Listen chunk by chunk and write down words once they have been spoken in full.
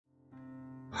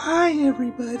Hi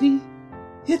everybody,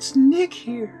 it's Nick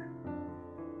here.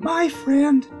 My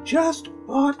friend just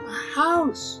bought a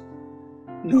house.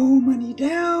 No money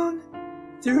down,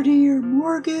 30-year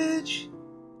mortgage.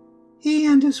 He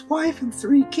and his wife and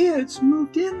 3 kids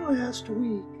moved in last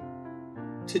week.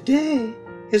 Today,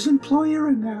 his employer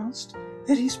announced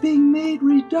that he's being made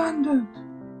redundant.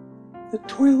 The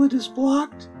toilet is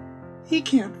blocked. He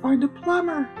can't find a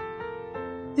plumber.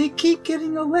 They keep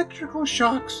getting electrical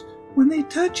shocks when they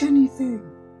touch anything.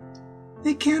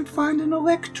 They can't find an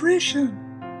electrician.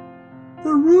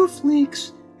 The roof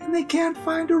leaks and they can't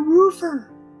find a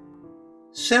roofer.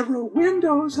 Several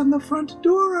windows on the front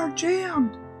door are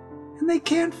jammed and they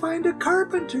can't find a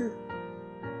carpenter.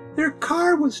 Their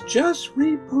car was just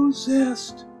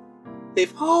repossessed.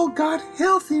 They've all got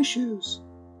health issues.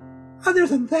 Other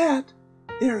than that,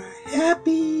 they're a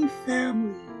happy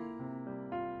family.